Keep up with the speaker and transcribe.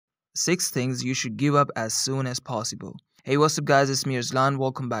6 things you should give up as soon as possible. Hey, what's up, guys? It's me, Arslan.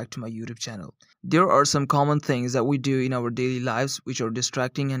 Welcome back to my YouTube channel. There are some common things that we do in our daily lives which are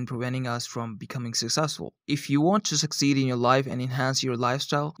distracting and preventing us from becoming successful. If you want to succeed in your life and enhance your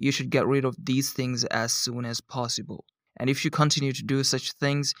lifestyle, you should get rid of these things as soon as possible. And if you continue to do such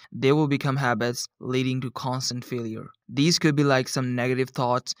things, they will become habits leading to constant failure. These could be like some negative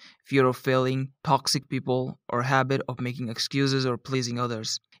thoughts, fear of failing, toxic people, or habit of making excuses or pleasing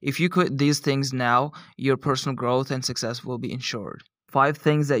others. If you quit these things now, your personal growth and success will be ensured. 5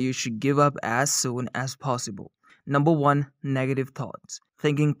 things that you should give up as soon as possible. Number 1, negative thoughts.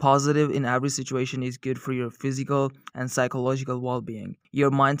 Thinking positive in every situation is good for your physical and psychological well-being.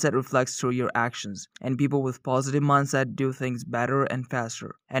 Your mindset reflects through your actions, and people with positive mindset do things better and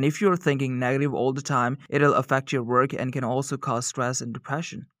faster. And if you're thinking negative all the time, it'll affect your work and can also cause stress and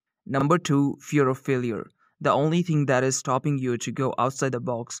depression. Number 2, fear of failure. The only thing that is stopping you to go outside the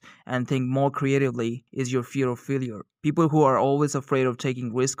box and think more creatively is your fear of failure. People who are always afraid of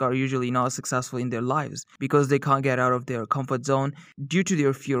taking risks are usually not successful in their lives because they can't get out of their comfort zone due to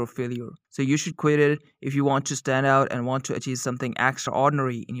their fear of failure. So you should quit it if you want to stand out and want to achieve something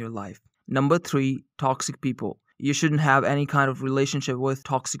extraordinary in your life. Number 3, toxic people. You shouldn't have any kind of relationship with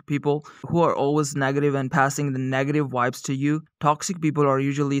toxic people who are always negative and passing the negative vibes to you. Toxic people are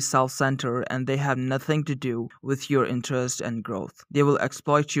usually self-centered and they have nothing to do with your interest and growth. They will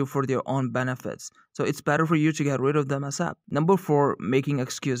exploit you for their own benefits. So it's better for you to get rid of them ASAP. Number 4, making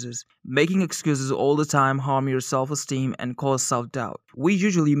excuses. Making excuses all the time harm your self-esteem and cause self-doubt. We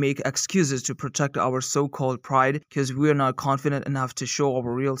usually make excuses to protect our so-called pride because we are not confident enough to show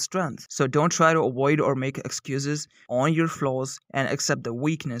our real strength. So don't try to avoid or make excuses on your flaws and accept the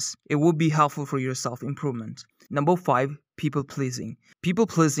weakness. It will be helpful for your self-improvement. Number 5, people pleasing. People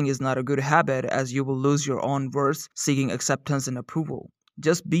pleasing is not a good habit as you will lose your own worth seeking acceptance and approval.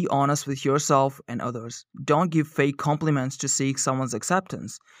 Just be honest with yourself and others. Don't give fake compliments to seek someone's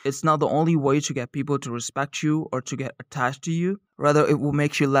acceptance. It's not the only way to get people to respect you or to get attached to you. Rather, it will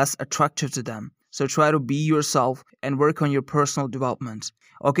make you less attractive to them. So try to be yourself and work on your personal development.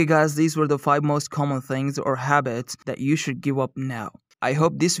 Okay guys, these were the 5 most common things or habits that you should give up now. I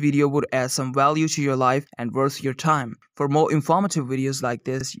hope this video would add some value to your life and worth your time. For more informative videos like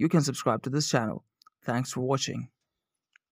this, you can subscribe to this channel. Thanks for watching.